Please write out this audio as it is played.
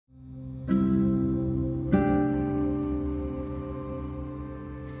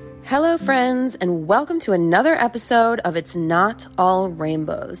Hello, friends, and welcome to another episode of It's Not All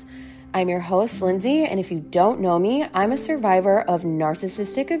Rainbows. I'm your host, Lindsay, and if you don't know me, I'm a survivor of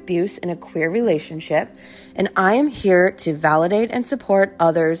narcissistic abuse in a queer relationship, and I am here to validate and support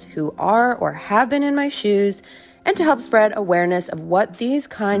others who are or have been in my shoes, and to help spread awareness of what these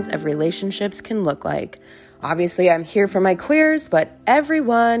kinds of relationships can look like. Obviously, I'm here for my queers, but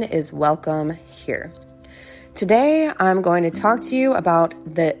everyone is welcome here. Today, I'm going to talk to you about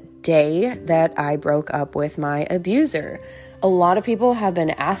the day that I broke up with my abuser. A lot of people have been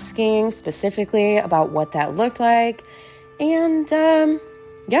asking specifically about what that looked like, and I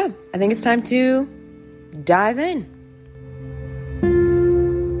think it's time to dive in.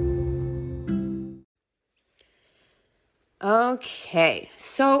 Okay,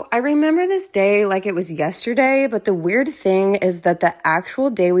 so I remember this day like it was yesterday, but the weird thing is that the actual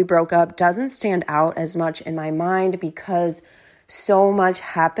day we broke up doesn't stand out as much in my mind because so much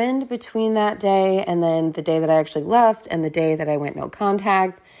happened between that day and then the day that I actually left and the day that I went no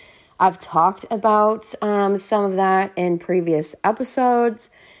contact. I've talked about some of that in previous episodes.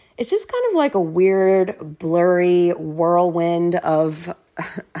 It's just kind of like a weird, blurry whirlwind of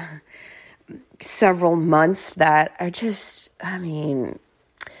several months that are just,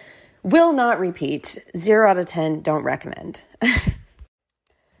 will not repeat. 0 out of 10, don't recommend.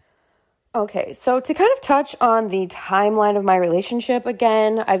 Okay, so to kind of touch on the timeline of my relationship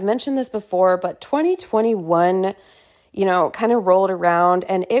again, I've mentioned this before, but 2021, kind of rolled around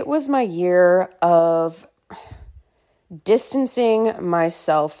and it was my year of distancing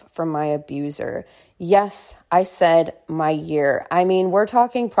myself from my abuser. Yes, I said my year. We're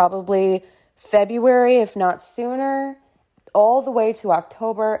talking probably February, if not sooner, all the way to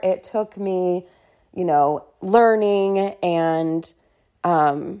October. It took me, learning and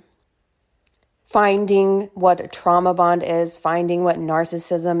finding what a trauma bond is, finding what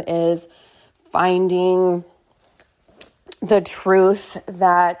narcissism is, finding the truth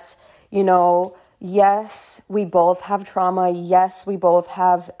that, yes, we both have trauma. Yes, we both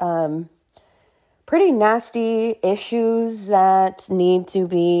have pretty nasty issues that need to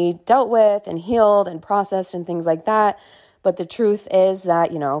be dealt with and healed and processed and things like that. But the truth is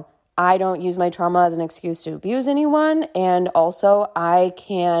that, I don't use my trauma as an excuse to abuse anyone. And also I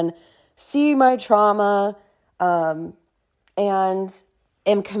can see my trauma and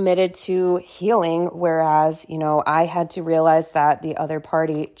am committed to healing. Whereas, I had to realize that the other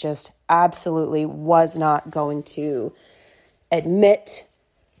party just absolutely was not going to admit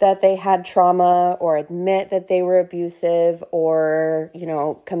that they had trauma or admit that they were abusive or,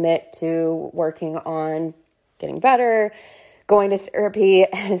 commit to working on getting better, going to therapy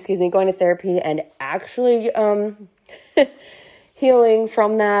and actually healing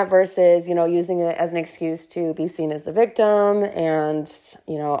from that versus, using it as an excuse to be seen as the victim and,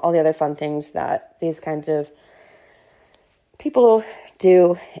 all the other fun things that these kinds of people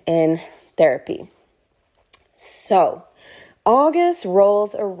do in therapy. So August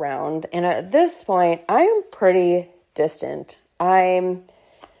rolls around, and at this point, I am pretty distant. I'm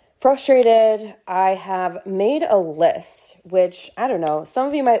frustrated. I have made a list, which, I don't know, some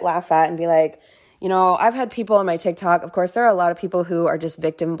of you might laugh at and be like, I've had people on my TikTok, of course, there are a lot of people who are just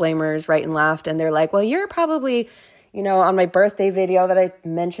victim blamers right and left, and they're like, well, you're probably, on my birthday video that I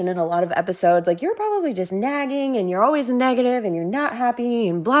mentioned in a lot of episodes, like, you're probably just nagging, and you're always negative, and you're not happy,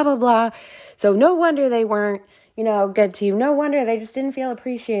 and blah, blah, blah. So no wonder they weren't, good to you. No wonder they just didn't feel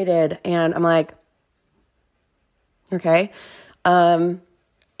appreciated. And I'm like, okay.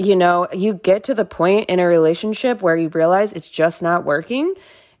 You get to the point in a relationship where you realize it's just not working.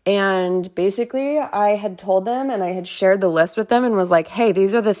 And basically I had told them and I had shared the list with them and was like, hey,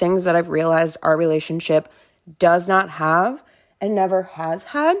 these are the things that I've realized our relationship does not have and never has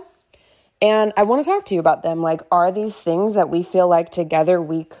had. And I want to talk to you about them. Like, are these things that we feel like together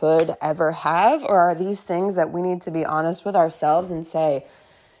we could ever have? Or are these things that we need to be honest with ourselves and say,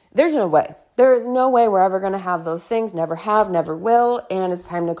 there's no way. There is no way we're ever going to have those things, never have, never will, and it's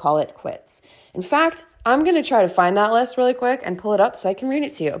time to call it quits. In fact, I'm going to try to find that list really quick and pull it up so I can read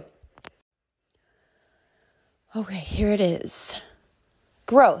it to you. Okay, here it is.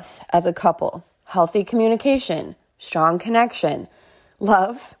 Growth as a couple, healthy communication, strong connection,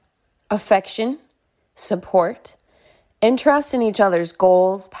 love, affection, support, interest in each other's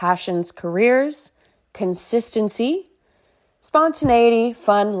goals, passions, careers, consistency, spontaneity,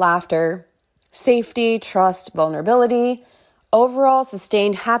 fun, laughter, safety, trust, vulnerability, overall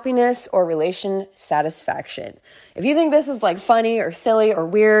sustained happiness or relation satisfaction. If you think this is like funny or silly or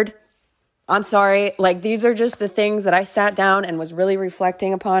weird, I'm sorry. Like, these are just the things that I sat down and was really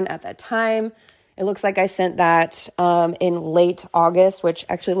reflecting upon at that time. It looks like I sent that in late August, which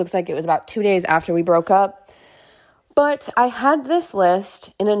actually looks like it was about 2 days after we broke up. But I had this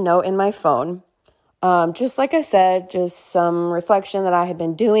list in a note in my phone. Just like I said, just some reflection that I had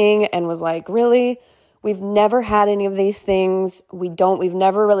been doing and was like, really, we've never had any of these things. We've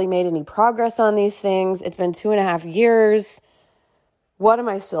never really made any progress on these things. It's been 2.5 years. What am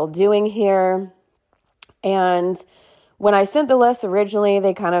I still doing here? And when I sent the list originally,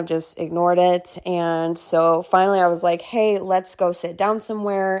 they kind of just ignored it. And so finally I was like, hey, let's go sit down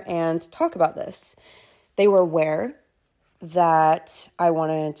somewhere and talk about this. They were aware that I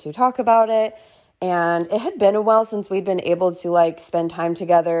wanted to talk about it. And it had been a while since we'd been able to spend time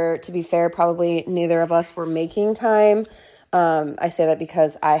together. To be fair, probably neither of us were making time. I say that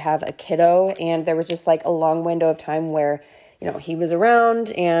because I have a kiddo, and there was just a long window of time where, he was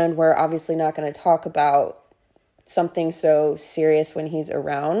around, and we're obviously not going to talk about something so serious when he's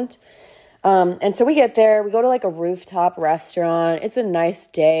around. And so we get there, we go to a rooftop restaurant. It's a nice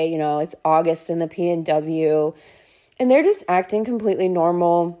day, it's August in the PNW, and they're just acting completely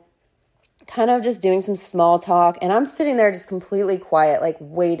normal, kind of just doing some small talk. And I'm sitting there just completely quiet,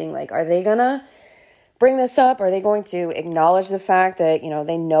 waiting, are they gonna bring this up? Are they going to acknowledge the fact that,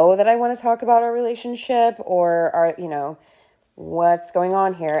 they know that I want to talk about our relationship, or are, what's going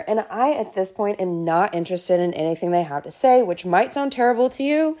on here? And I, at this point, am not interested in anything they have to say, which might sound terrible to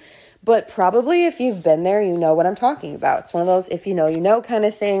you, but probably if you've been there, you know what I'm talking about. It's one of those if you know kind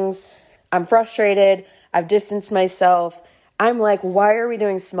of things. I'm frustrated. I've distanced myself. I'm like, why are we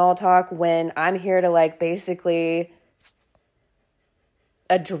doing small talk when I'm here to basically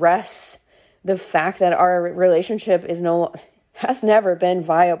address the fact that our relationship has never been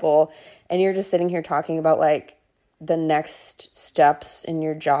viable, and you're just sitting here talking about the next steps in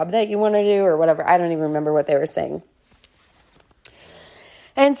your job that you want to do or whatever. I don't even remember what they were saying.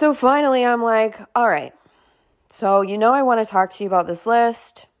 And so finally I'm like, all right, so I want to talk to you about this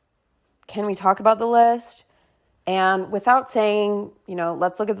list. Can we talk about the list? And without saying,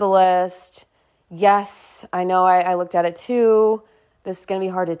 let's look at the list. Yes, I know I looked at it too. This is going to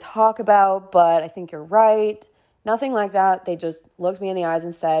be hard to talk about, but I think you're right. Nothing like that. They just looked me in the eyes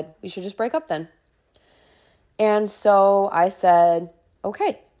and said, we should just break up then. And so I said,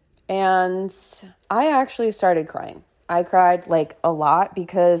 okay. And I actually started crying. I cried a lot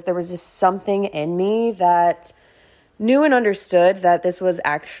because there was just something in me that knew and understood that this was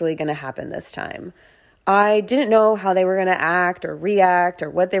actually going to happen this time. I didn't know how they were going to act or react or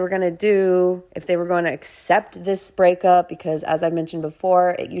what they were going to do, if they were going to accept this breakup, because as I mentioned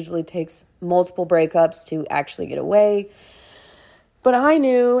before, it usually takes multiple breakups to actually get away. But I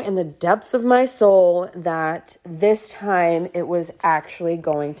knew in the depths of my soul that this time it was actually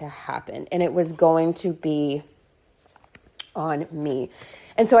going to happen, and it was going to be on me.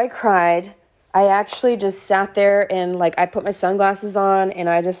 And so I cried. I actually just sat there and I put my sunglasses on and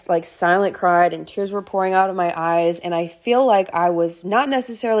I just silent cried, and tears were pouring out of my eyes. And I feel like I was not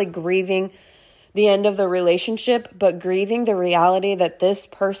necessarily grieving the end of the relationship, but grieving the reality that this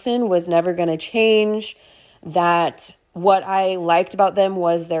person was never going to change, that what I liked about them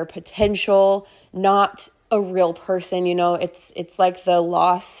was their potential, not a real person. It's like the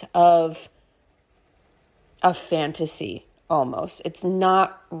loss of a fantasy almost. It's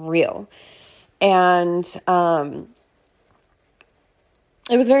not real. And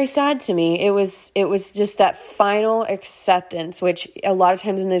it was very sad to me. It was just that final acceptance, which a lot of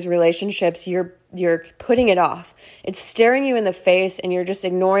times in these relationships, you're putting it off. It's staring you in the face and you're just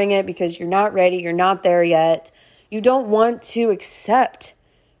ignoring it because you're not ready. You're not there yet. You don't want to accept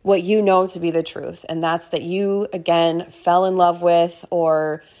what you know to be the truth. And that's that you, again, fell in love with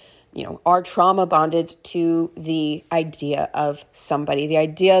or, are trauma bonded to the idea of somebody, the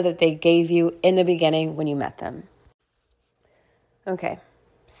idea that they gave you in the beginning when you met them. Okay.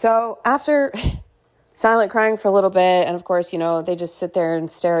 So after silent crying for a little bit, and of course, they just sit there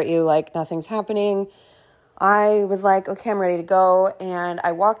and stare at you like nothing's happening, I was like, okay, I'm ready to go. And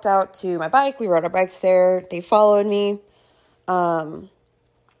I walked out to my bike. We rode our bikes there. They followed me.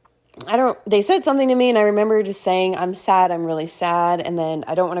 They said something to me, and I remember just saying, I'm sad. I'm really sad. And then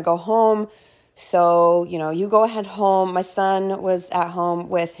I don't want to go home. So, you go ahead home. My son was at home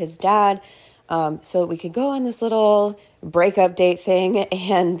with his dad. So we could go on this little breakup date thing.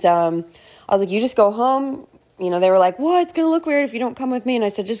 And, I was like, you just go home. They were like, well, it's going to look weird if you don't come with me. And I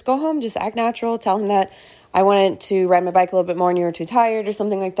said, just go home, just act natural. Tell him that I wanted to ride my bike a little bit more and you were too tired or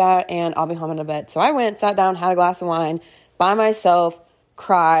something like that. And I'll be home in a bit. So I went, sat down, had a glass of wine by myself,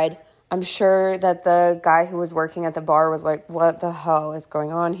 cried. I'm sure that the guy who was working at the bar was like, what the hell is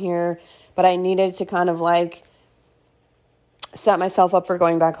going on here? But I needed to kind of set myself up for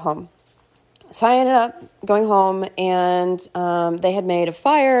going back home. So I ended up going home, and they had made a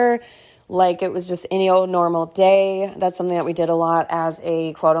fire like it was just any old normal day. That's something that we did a lot as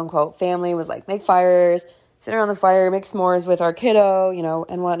a quote-unquote family, was like make fires, sit around the fire, make s'mores with our kiddo,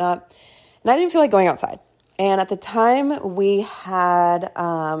 and whatnot. And I didn't feel like going outside. And at the time, we had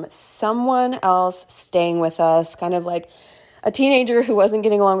someone else staying with us, kind of like a teenager who wasn't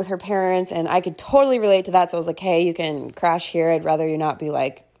getting along with her parents, and I could totally relate to that. So I was like, hey, you can crash here. I'd rather you not be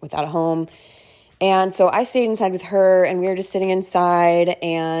like without a home. And so I stayed inside with her, and we were just sitting inside,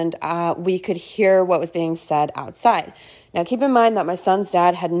 and we could hear what was being said outside. Now, keep in mind that my son's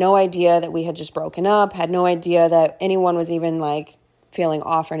dad had no idea that we had just broken up, had no idea that anyone was even like feeling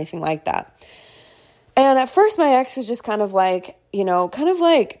off or anything like that. And at first, my ex was just kind of like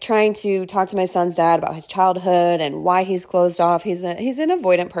trying to talk to my son's dad about his childhood and why he's closed off. He's an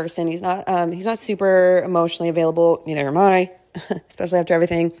avoidant person. He's not super emotionally available. Neither am I, especially after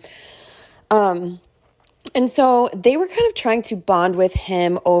everything. And so they were kind of trying to bond with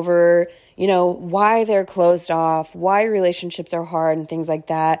him over, why they're closed off, why relationships are hard and things like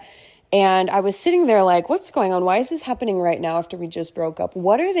that. And I was sitting there like, what's going on? Why is this happening right now after we just broke up?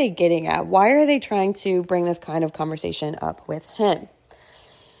 What are they getting at? Why are they trying to bring this kind of conversation up with him?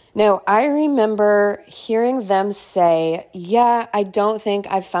 Now, I remember hearing them say, yeah, I don't think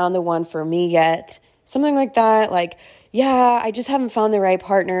I've found the one for me yet. Something like that. Like, yeah, I just haven't found the right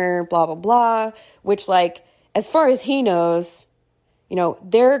partner, blah, blah, blah. Which, like, as far as he knows,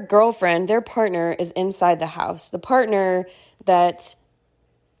 their girlfriend, their partner is inside the house. The partner that,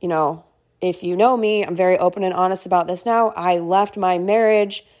 if you know me, I'm very open and honest about this now. I left my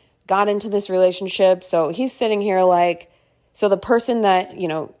marriage, got into this relationship. So he's sitting here like, so the person that,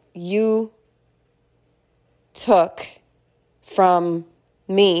 you took from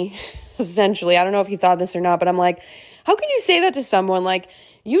me, essentially, I don't know if he thought this or not, but I'm like, how can you say that to someone? Like,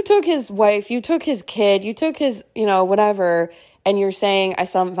 you took his wife, you took his kid, you took his, whatever, and you're saying, I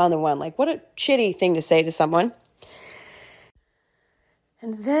still haven't found the one. Like, what a shitty thing to say to someone.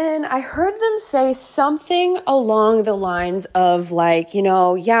 And then I heard them say something along the lines of like,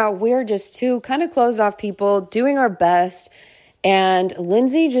 yeah, we're just two kind of closed off people doing our best. And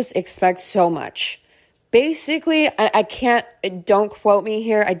Lindsay just expects so much. Basically, I can't, don't quote me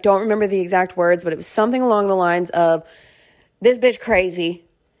here. I don't remember the exact words, but it was something along the lines of, this bitch crazy.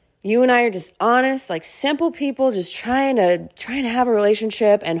 You and I are just honest, like simple people just trying to have a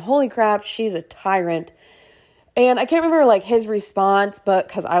relationship. And holy crap, she's a tyrant. And I can't remember like his response, but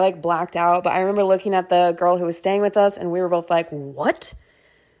because I like blacked out. But I remember looking at the girl who was staying with us, and we were both like, what?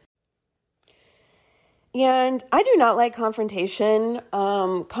 And I do not like confrontation.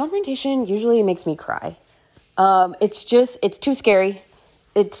 Confrontation usually makes me cry. It's too scary.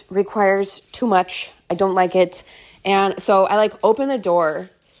 It requires too much. I don't like it. And so I like opened the door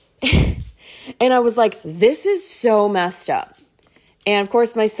and I was like, this is so messed up. And of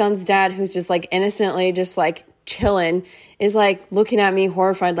course my son's dad, who's just like innocently just like chilling, is like looking at me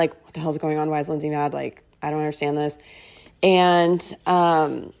horrified, like, what the hell's going on? Why is Lindsay mad? Like, I don't understand this. And,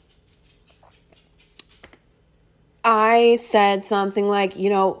 I said something like,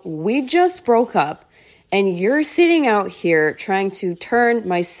 we just broke up and you're sitting out here trying to turn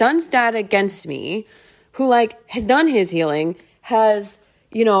my son's dad against me, who like has done his healing, has,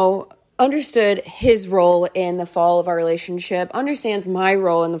 understood his role in the fall of our relationship, understands my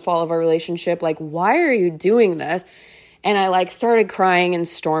role in the fall of our relationship. Like, why are you doing this? And I like started crying and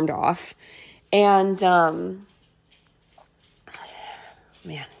stormed off. And, man,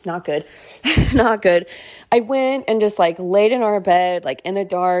 not good. Not good. I went and just like laid in our bed, like in the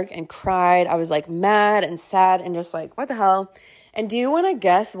dark, and cried. I was like mad and sad and just like, what the hell? And do you want to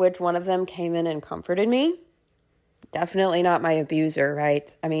guess which one of them came in and comforted me? Definitely not my abuser,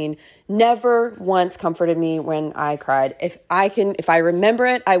 right? I mean, never once comforted me when I cried. If I remember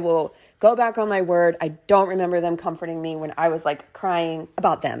it, I will go back on my word. I don't remember them comforting me when I was like crying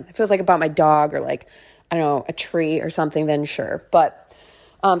about them. If it was like about my dog or like, I don't know, a tree or something, then sure. But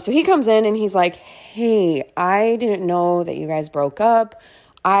so he comes in and he's like, hey, I didn't know that you guys broke up.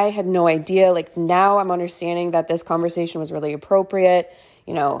 I had no idea. Like, now I'm understanding that this conversation was really appropriate.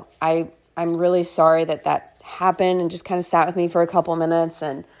 I'm really sorry that happened, and just kind of sat with me for a couple minutes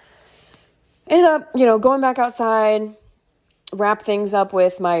and ended up, going back outside, wrap things up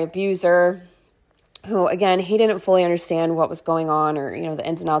with my abuser, who, again, he didn't fully understand what was going on or, the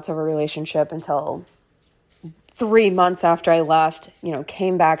ins and outs of a relationship until 3 months after I left,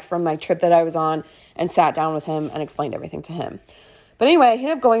 came back from my trip that I was on and sat down with him and explained everything to him. But anyway, he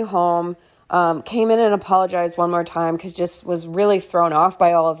ended up going home, came in and apologized one more time because just was really thrown off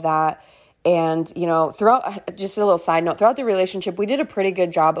by all of that. And, throughout, just a little side note, throughout the relationship, we did a pretty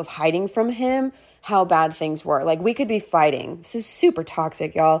good job of hiding from him how bad things were. Like, we could be fighting. This is super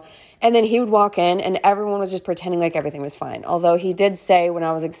toxic, y'all. And then he would walk in and everyone was just pretending like everything was fine. Although he did say when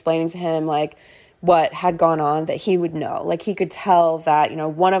I was explaining to him, like, what had gone on, that he would know. Like, he could tell that,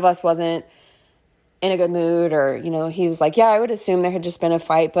 one of us wasn't in a good mood, or, he was like, yeah, I would assume there had just been a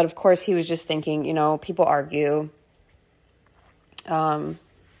fight. But of course he was just thinking, people argue,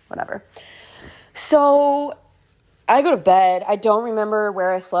 whatever. So I go to bed. I don't remember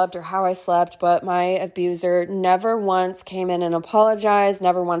where I slept or how I slept, but my abuser never once came in and apologized,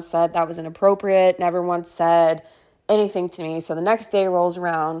 never once said that was inappropriate, never once said anything to me. So the next day rolls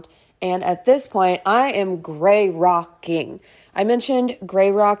around, and at this point, I am gray rocking. I mentioned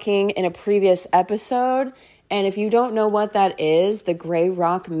gray rocking in a previous episode, and if you don't know what that is, the gray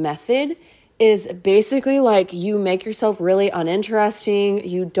rock method is basically like you make yourself really uninteresting.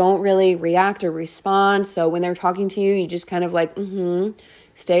 You don't really react or respond. So when they're talking to you, you just kind of like,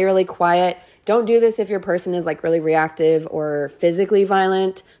 stay really quiet. Don't do this if your person is like really reactive or physically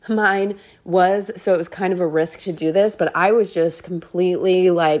violent. Mine was, so it was kind of a risk to do this, but I was just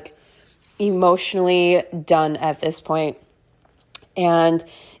completely like emotionally done at this point. And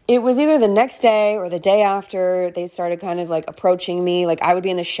it was either the next day or the day after they started kind of like approaching me. Like, I would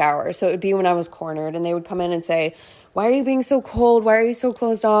be in the shower. So it would be when I was cornered, and they would come in and say, why are you being so cold? Why are you so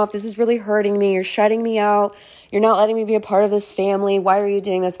closed off? This is really hurting me. You're shutting me out. You're not letting me be a part of this family. Why are you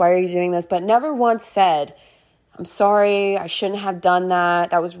doing this? Why are you doing this? But never once said, I'm sorry. I shouldn't have done that.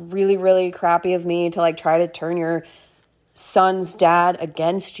 That was really, really crappy of me to like try to turn your son's dad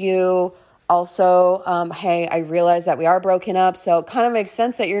against you. Also, hey, I realize that we are broken up, so it kind of makes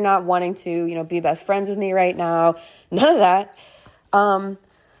sense that you're not wanting to, be best friends with me right now. None of that.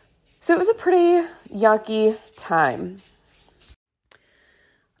 So it was a pretty yucky time.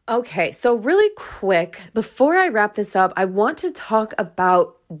 Okay, so really quick, before I wrap this up, I want to talk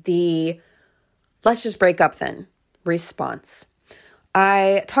about the let's just break up then response.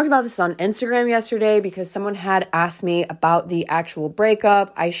 I talked about this on Instagram yesterday because someone had asked me about the actual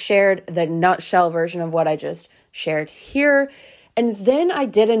breakup. I shared the nutshell version of what I just shared here. And then I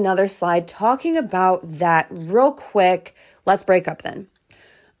did another slide talking about that real quick. Let's break up then.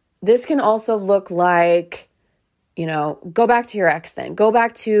 This can also look like, go back to your ex then. Go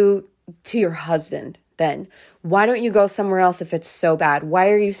back to your husband then. Why don't you go somewhere else if it's so bad?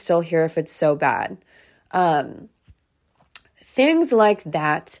 Why are you still here if it's so bad? Things like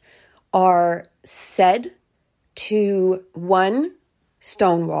that are said to, one,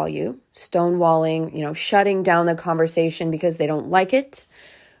 stonewall you, stonewalling, shutting down the conversation because they don't like it.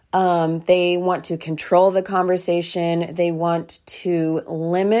 They want to control the conversation. They want to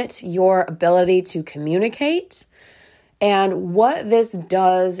limit your ability to communicate. And what this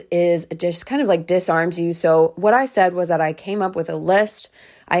does is it just kind of like disarms you. So what I said was that I came up with a list.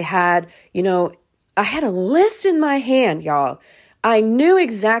 I had a list in my hand, y'all. I knew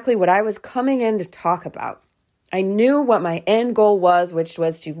exactly what I was coming in to talk about. I knew what my end goal was, which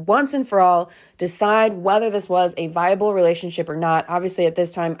was to once and for all decide whether this was a viable relationship or not. Obviously, at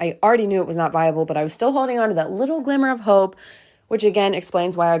this time, I already knew it was not viable, but I was still holding on to that little glimmer of hope, which again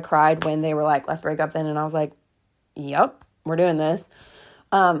explains why I cried when they were like, let's break up then. And I was like, yep, we're doing this.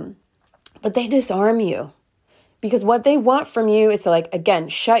 But they disarm you. Because what they want from you is to, again,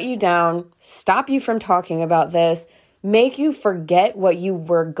 shut you down, stop you from talking about this, make you forget what you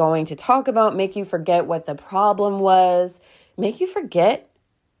were going to talk about, make you forget what the problem was, make you forget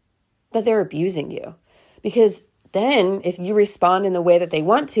that they're abusing you. Because then if you respond in the way that they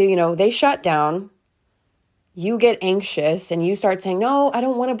want to, they shut down, you get anxious, and you start saying, no, I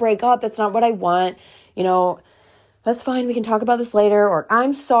don't want to break up. That's not what I want. That's fine. We can talk about this later. Or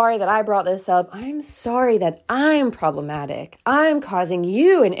I'm sorry that I brought this up. I'm sorry that I'm problematic. I'm causing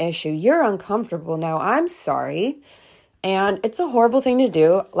you an issue. You're uncomfortable now. I'm sorry. And it's a horrible thing to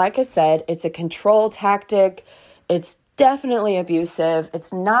do. Like I said, it's a control tactic. It's definitely abusive.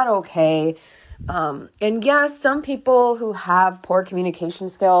 It's not okay. And yes, some people who have poor communication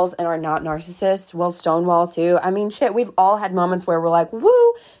skills and are not narcissists will stonewall too. I mean, shit, we've all had moments where we're like,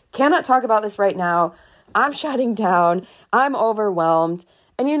 woo, cannot talk about this right now. I'm shutting down. I'm overwhelmed.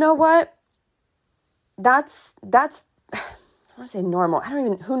 And you know what? That's I want to say normal.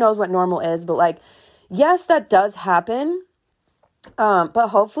 Who knows what normal is, but yes, that does happen. But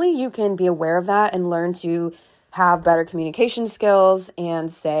hopefully you can be aware of that and learn to have better communication skills and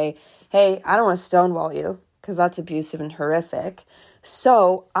say, hey, I don't want to stonewall you because that's abusive and horrific.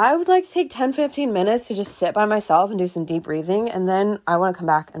 So I would like to take 10, 15 minutes to just sit by myself and do some deep breathing. And then I want to come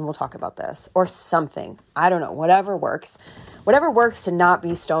back and we'll talk about this or something. I don't know, whatever works. whatever works to not be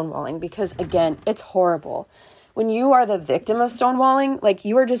stonewalling, because again, it's horrible. When you are the victim of stonewalling, like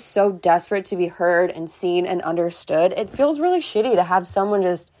you are just so desperate to be heard and seen and understood. It feels really shitty to have someone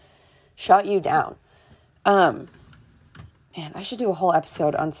just shut you down. Man, I should do a whole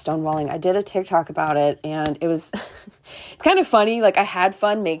episode on stonewalling. I did a TikTok about it, and it was it's kind of funny. Like, I had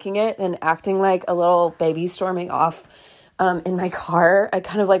fun making it and acting like a little baby storming off in my car. I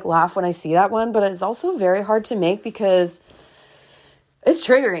kind of like laugh when I see that one, but it's also very hard to make because it's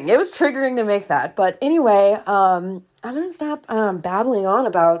triggering. It was triggering to make that. But anyway, I'm going to stop babbling on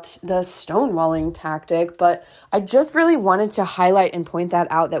about the stonewalling tactic, but I just really wanted to highlight and point that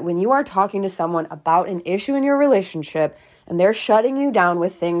out, that when you are talking to someone about an issue in your relationship and they're shutting you down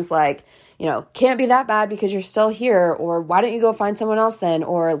with things like, you know, can't be that bad because you're still here, or why don't you go find someone else then,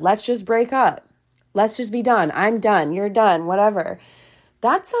 or let's just break up. Let's just be done. I'm done. You're done. Whatever.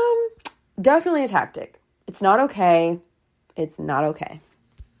 That's definitely a tactic. It's not okay. It's not okay.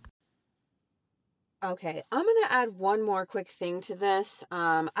 Okay, I'm going to add one more quick thing to this.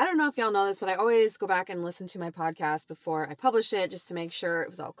 I don't know if y'all know this, but I always go back and listen to my podcast before I published it just to make sure it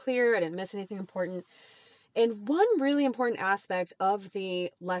was all clear, I didn't miss anything important. And one really important aspect of the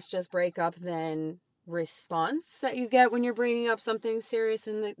let's just break up then response that you get when you're bringing up something serious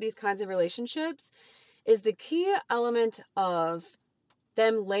in these kinds of relationships is the key element of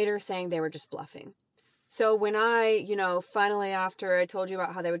them later saying they were just bluffing. So when I, finally after I told you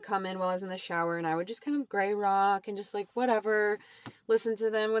about how they would come in while I was in the shower and I would just kind of gray rock and just like whatever, listen to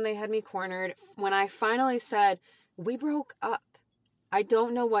them when they had me cornered. When I finally said, we broke up. I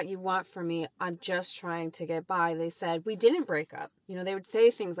don't know what you want from me. I'm just trying to get by. They said, we didn't break up. They would say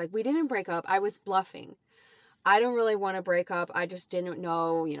things like, we didn't break up. I was bluffing. I don't really want to break up. I just didn't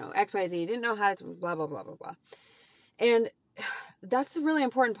know, XYZ, didn't know how to blah, blah, blah, blah, blah. And that's the really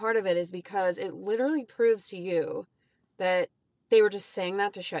important part of it, is because it literally proves to you that they were just saying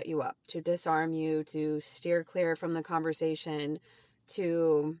that to shut you up, to disarm you, to steer clear from the conversation,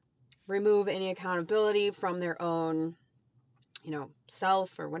 to remove any accountability from their own,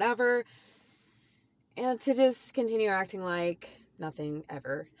 self or whatever, and to just continue acting like nothing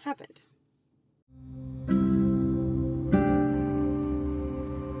ever happened.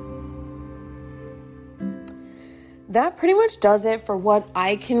 That pretty much does it for what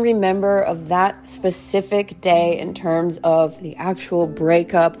I can remember of that specific day in terms of the actual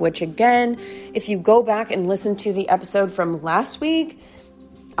breakup, which again, if you go back and listen to the episode from last week,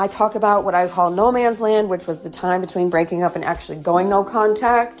 I talk about what I call no man's land, which was the time between breaking up and actually going no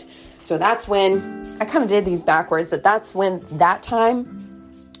contact. So that's when, I kind of did these backwards, but that's when that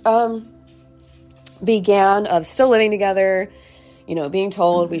time began, of still living together, being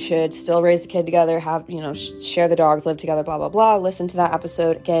told we should still raise the kid together, have, share the dogs, live together, blah, blah, blah. Listen to that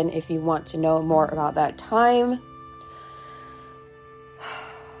episode again if you want to know more about that time.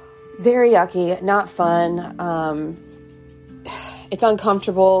 Very yucky, not fun. It's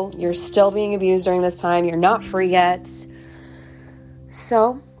uncomfortable. You're still being abused during this time. You're not free yet.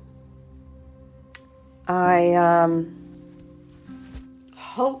 So I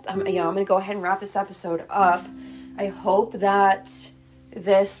hope, I'm going to go ahead and wrap this episode up. I hope that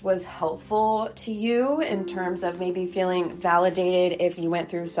this was helpful to you in terms of maybe feeling validated if you went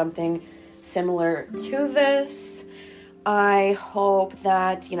through something similar to this. I hope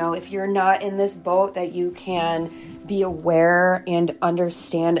that, if you're not in this boat, that you can be aware and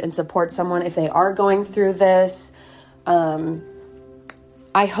understand and support someone if they are going through this.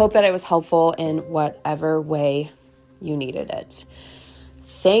 I hope that it was helpful in whatever way you needed it.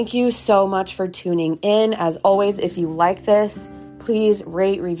 Thank you so much for tuning in. As always, if you like this, please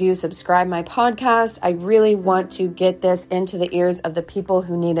rate, review, subscribe my podcast. I really want to get this into the ears of the people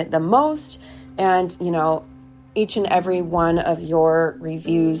who need it the most. And, each and every one of your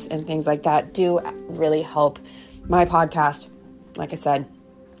reviews and things like that do really help my podcast, like I said,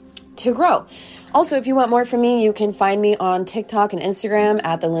 to grow. Also, if you want more from me, you can find me on TikTok and Instagram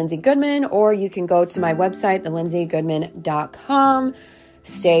at The Lindsay Goodman, or you can go to my website, thelindsaygoodman.com.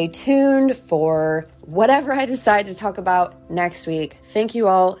 Stay tuned for whatever I decide to talk about next week. Thank you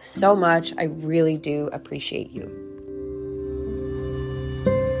all so much. I really do appreciate you.